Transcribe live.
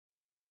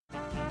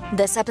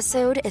This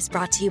episode is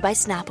brought to you by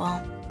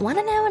Snapple. Want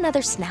to know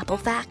another Snapple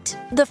fact?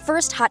 The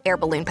first hot air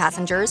balloon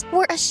passengers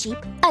were a sheep,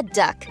 a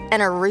duck,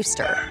 and a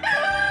rooster.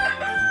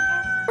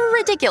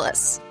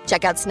 Ridiculous.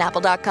 Check out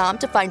Snapple.com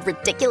to find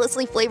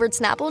ridiculously flavored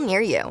Snapple near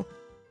you.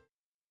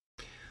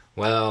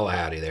 Well,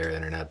 howdy there,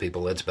 Internet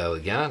people. It's Bo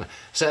again.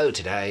 So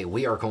today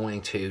we are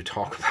going to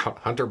talk about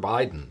Hunter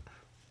Biden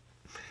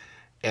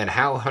and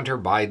how Hunter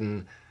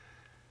Biden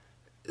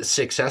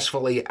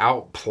successfully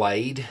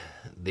outplayed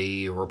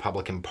the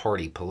Republican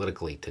Party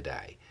politically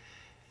today.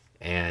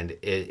 And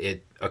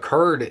it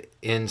occurred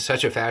in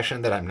such a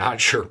fashion that I'm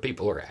not sure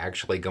people are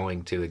actually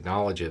going to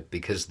acknowledge it,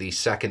 because the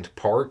second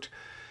part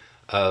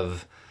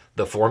of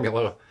the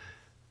formula,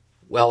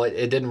 well,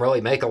 it didn't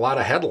really make a lot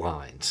of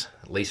headlines,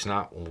 at least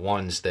not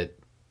ones that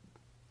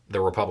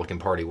the Republican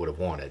Party would have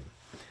wanted.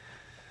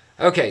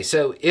 Okay,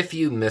 so if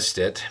you missed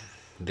it,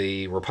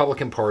 the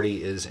Republican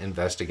Party is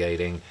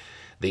investigating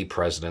the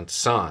president's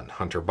son,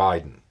 Hunter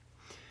Biden.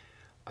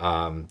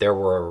 There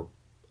were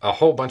a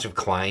whole bunch of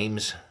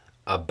claims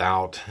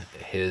about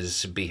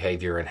his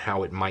behavior and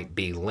how it might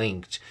be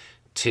linked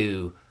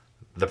to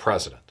the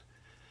president.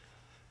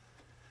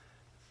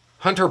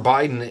 Hunter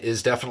Biden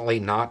is definitely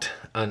not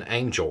an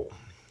angel.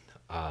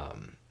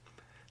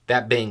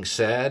 That being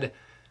said,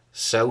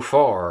 so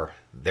far,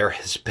 there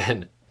has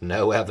been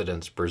no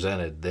evidence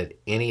presented that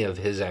any of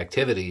his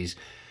activities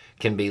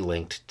can be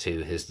linked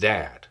to his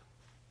dad.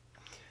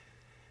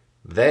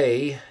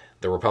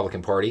 The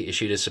Republican Party,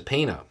 issued a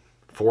subpoena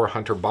for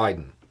Hunter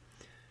Biden.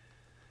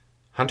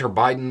 Hunter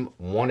Biden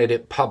wanted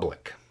it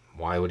public.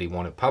 Why would he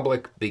want it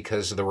public?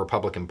 Because the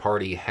Republican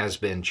Party has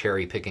been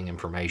cherry-picking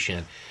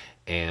information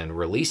and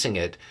releasing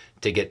it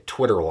to get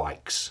Twitter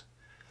likes.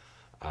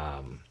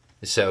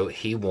 So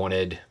he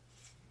wanted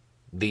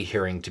the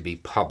hearing to be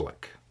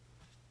public.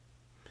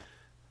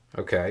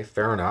 Okay,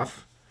 fair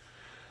enough.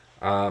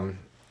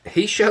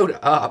 He showed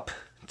up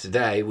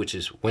today, which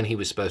is when he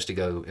was supposed to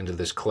go into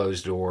this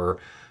closed-door,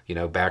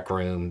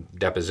 backroom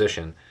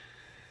deposition.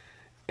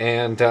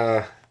 And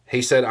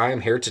he said, "I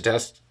am here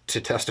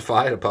to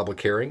testify at a public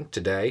hearing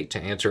today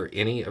to answer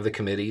any of the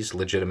committee's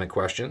legitimate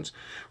questions.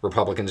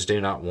 Republicans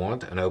do not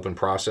want an open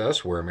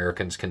process where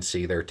Americans can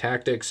see their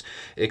tactics,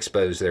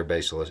 expose their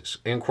baseless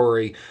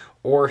inquiry,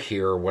 or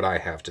hear what I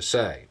have to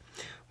say.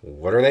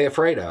 What are they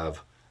afraid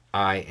of?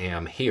 I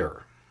am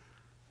here."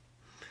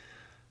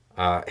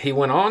 He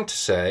went on to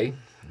say,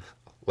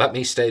 "Let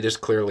me state as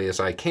clearly as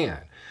I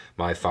can.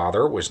 My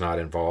father was not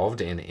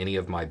involved in any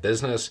of my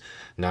business,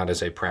 not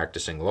as a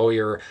practicing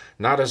lawyer,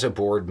 not as a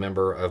board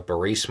member of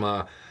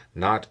Burisma,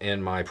 not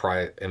in my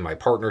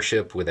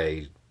partnership with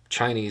a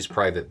Chinese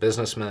private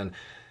businessman,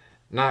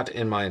 not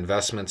in my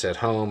investments at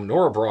home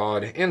nor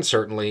abroad, and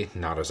certainly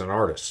not as an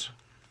artist."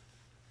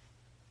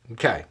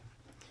 Okay.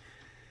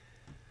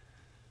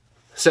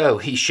 So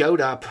he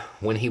showed up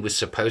when he was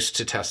supposed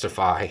to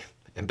testify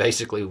and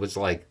basically was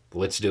like,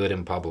 "Let's do it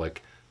in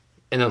public,"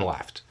 and then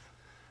left.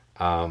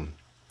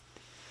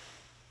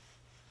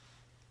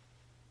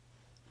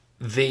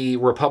 The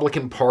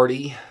Republican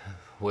Party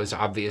was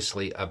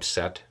obviously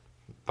upset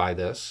by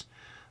this.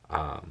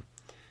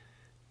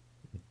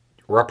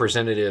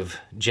 Representative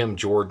Jim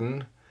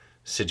Jordan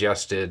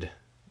suggested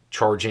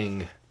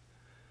charging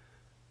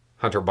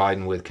Hunter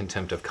Biden with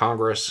contempt of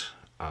Congress.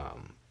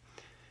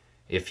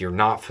 If you're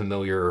not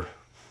familiar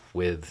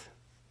with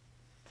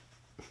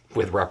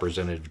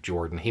Representative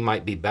Jordan, he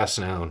might be best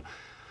known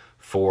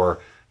for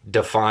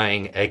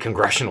defying a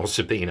congressional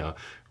subpoena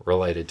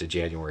related to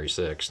January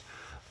 6th.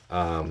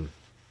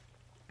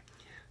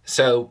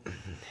 So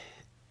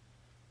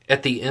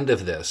at the end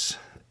of this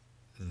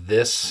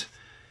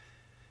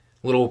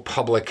little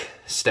public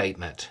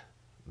statement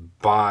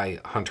by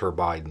Hunter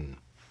Biden,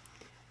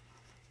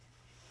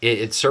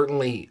 it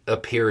certainly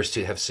appears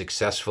to have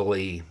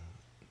successfully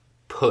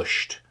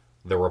pushed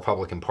the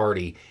Republican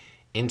Party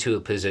into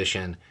a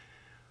position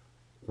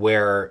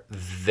where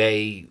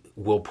they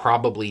will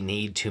probably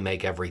need to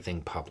make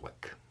everything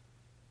public.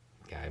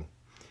 Okay?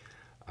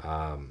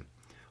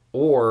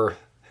 Or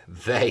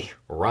they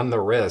run the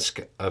risk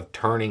of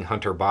turning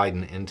Hunter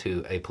Biden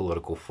into a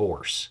political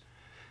force,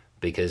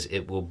 because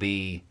it will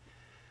be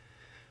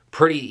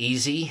pretty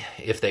easy,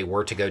 if they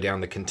were to go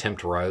down the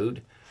contempt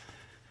road,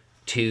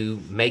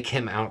 to make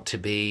him out to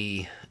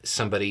be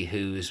somebody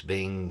who's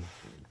being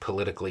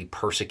politically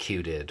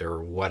persecuted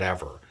or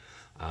whatever.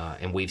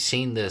 And we've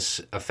seen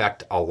this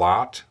effect a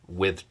lot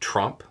with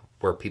Trump,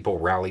 where people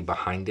rally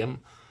behind him.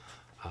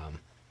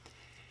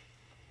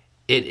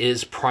 It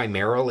is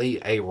primarily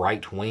a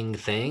right-wing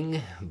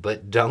thing,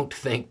 but don't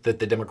think that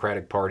the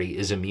Democratic Party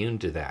is immune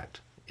to that.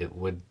 It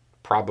would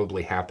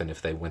probably happen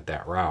if they went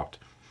that route.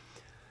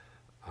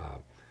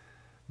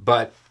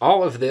 But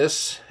all of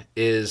this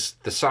is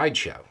the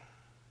sideshow.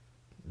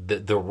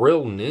 The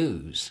real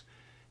news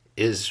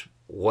is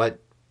what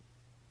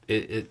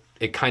it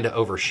kind of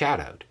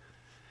overshadowed,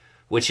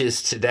 which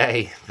is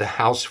today the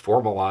House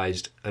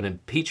formalized an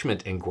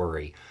impeachment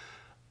inquiry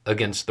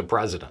against the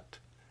president.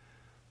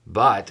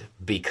 But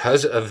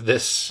because of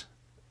this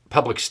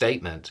public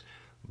statement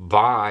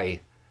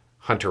by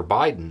Hunter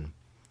Biden,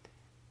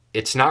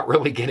 it's not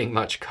really getting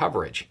much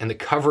coverage. And the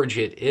coverage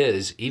it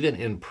is, even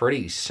in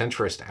pretty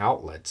centrist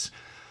outlets,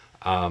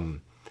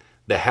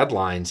 the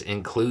headlines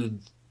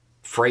include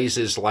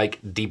phrases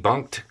like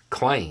debunked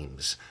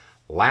claims,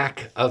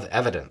 lack of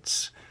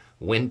evidence,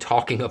 when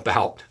talking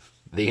about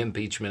the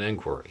impeachment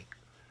inquiry.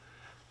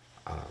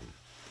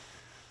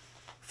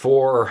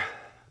 For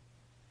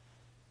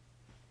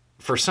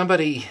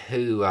somebody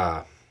who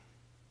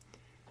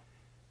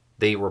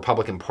the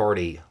Republican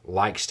Party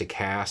likes to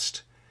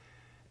cast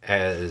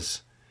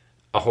as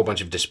a whole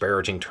bunch of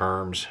disparaging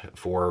terms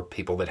for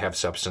people that have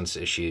substance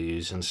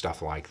issues and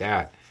stuff like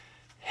that,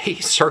 he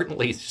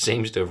certainly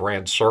seems to have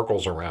ran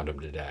circles around him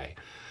today.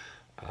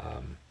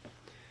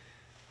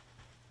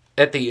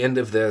 At the end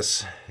of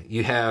this,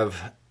 you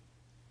have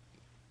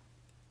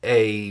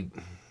a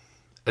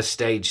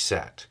stage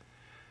set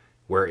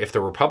where if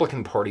the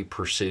Republican Party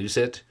pursues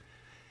it,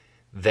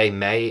 they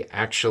may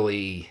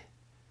actually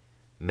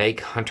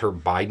make Hunter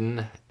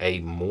Biden a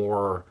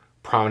more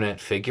prominent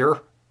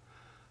figure.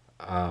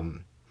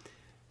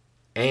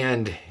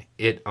 And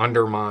it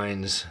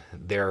undermines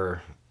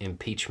their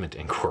impeachment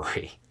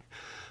inquiry.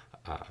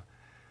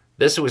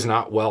 This was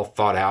not well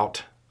thought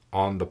out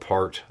on the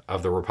part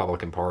of the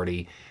Republican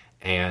Party,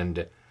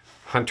 and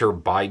Hunter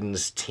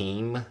Biden's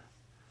team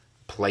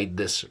played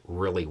this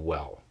really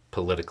well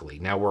politically.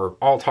 Now, we're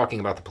all talking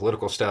about the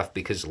political stuff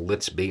because,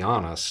 let's be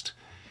honest,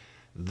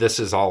 this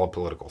is all a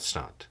political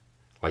stunt.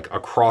 Like,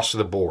 across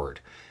the board,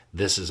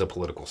 this is a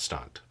political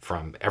stunt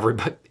from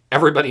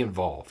everybody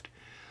involved.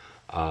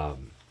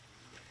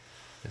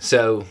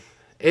 So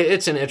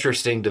it's an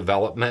interesting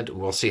development.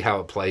 We'll see how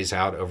it plays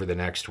out over the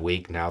next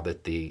week now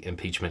that the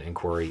impeachment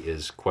inquiry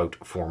is, quote,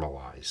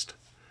 formalized.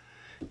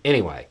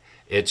 Anyway,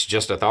 it's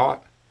just a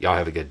thought. Y'all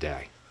have a good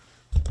day.